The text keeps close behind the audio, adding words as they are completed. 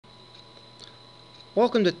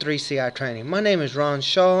Welcome to 3CI Training. My name is Ron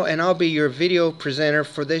Shaw and I'll be your video presenter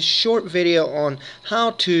for this short video on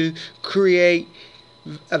how to create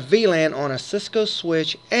a VLAN on a Cisco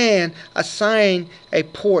switch and assign a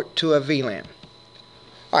port to a VLAN.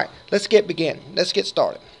 Alright, let's get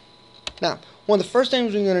started. Now, one of the first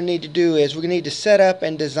things we're going to need to do is we're going to need to set up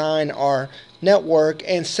and design our network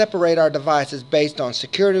and separate our devices based on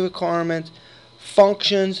security requirements,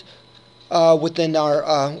 functions within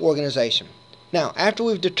our organization. Now, after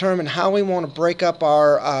we've determined how we want to break up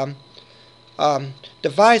our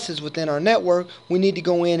devices within our network, we need to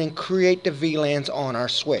go in and create the VLANs on our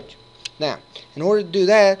switch. Now, in order to do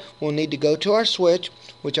that, we'll need to go to our switch,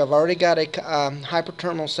 which I've already got a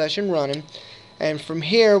hyper-terminal session running, and from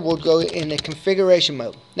here we'll go in the configuration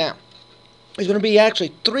mode. Now, there's going to be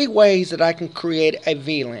actually 3 ways that I can create a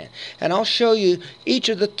VLAN, and I'll show you each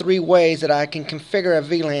of the 3 ways that I can configure a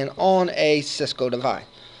VLAN on a Cisco device.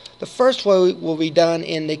 The first way will be done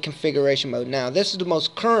in the configuration mode. Now, this is the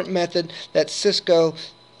most current method that Cisco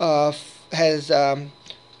has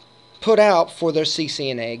put out for their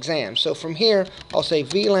CCNA exam. So from here, I'll say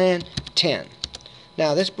VLAN 10.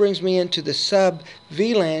 Now, this brings me into the sub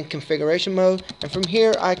VLAN configuration mode, and from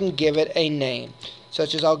here I can give it a name,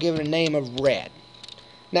 such as I'll give it a name of red.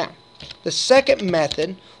 Now, the second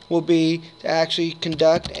method will be to actually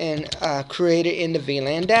conduct and create it in the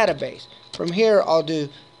VLAN database. From here, I'll do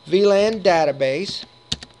VLAN database.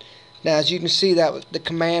 Now, as you can see, that the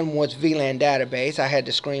command was VLAN database. I had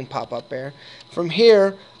the screen pop up there. From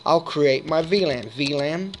here, I'll create my VLAN,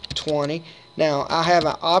 VLAN 20. Now, I have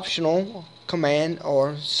an optional command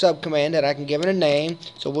or sub command that I can give it a name,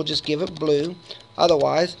 so we'll just give it blue.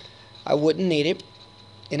 Otherwise, I wouldn't need it,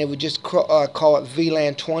 and it would just call it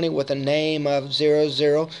VLAN 20 with a name of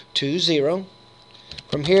 0020.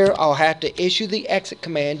 From here, I'll have to issue the exit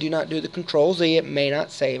command. Do not do the Control-Z. It may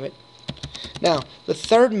not save it. Now, the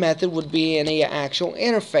third method would be in the actual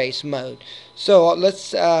interface mode. So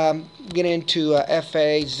let's get into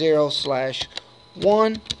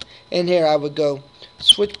FA0/1. And here I would go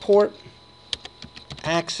switch port,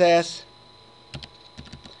 access,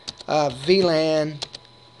 VLAN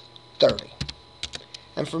 30.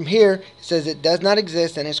 And from here, it says it does not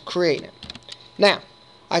exist and it's creating it. Now,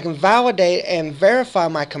 I can validate and verify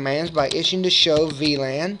my commands by issuing the show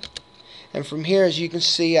VLAN, and from here, as you can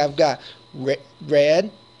see, I've got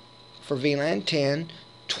red for VLAN 10,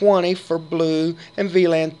 20 for blue, and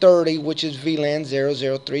VLAN 30, which is VLAN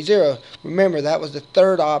 0030. Remember, that was the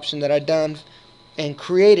third option that I done and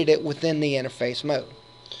created it within the interface mode.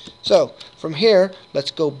 So from here,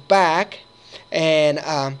 let's go back and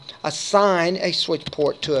assign a switch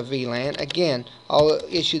port to a VLAN. Again, I'll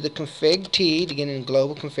issue the config T to get in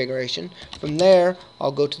global configuration. From there,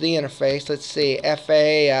 I'll go to the interface. Let's see,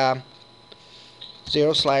 FA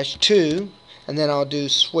 0/2, and then I'll do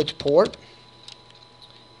switch port,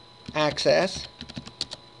 access,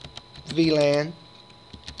 VLAN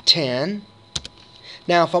 10.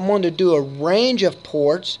 Now, if I wanted to do a range of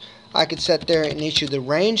ports, I could sit there and issue the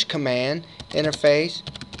range command, interface,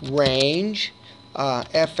 range,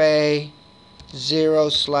 FA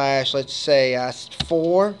 0/ let's say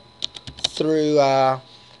 4 through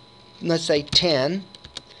let's say 10.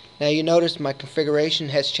 Now you notice my configuration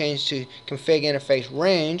has changed to config interface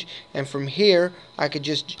range, and from here I could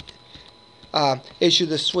just issue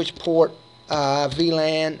the switch port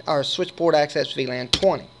VLAN or switch port access VLAN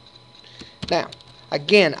 20. Now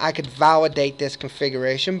again, I could validate this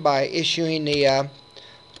configuration by issuing the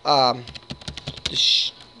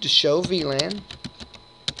show VLAN,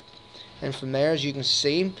 and from there, as you can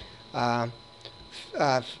see, Fast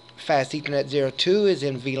Ethernet 02 is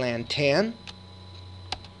in VLAN 10.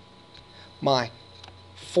 My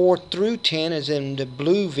 4 through 10 is in the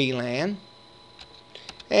blue VLAN,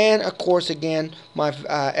 and of course, again, my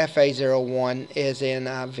FA01 is in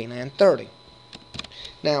VLAN 30.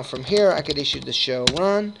 Now, from here, I could issue the show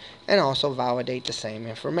run and also validate the same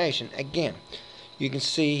information. Again, you can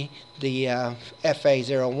see the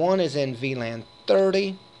FA01 is in VLAN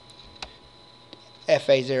 30,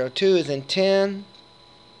 FA02 is in 10,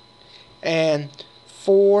 and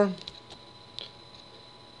 4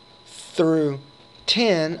 through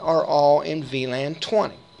 10 are all in VLAN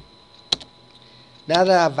 20. Now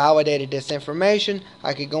that I've validated this information,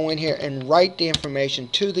 I could go in here and write the information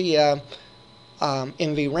to the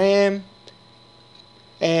NVRAM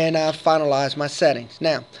and finalize my settings.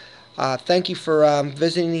 Now, thank you for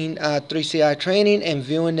visiting 3CI Training and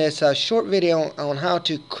viewing this short video on how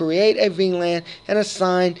to create a VLAN and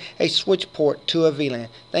assign a switch port to a VLAN.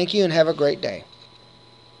 Thank you and have a great day.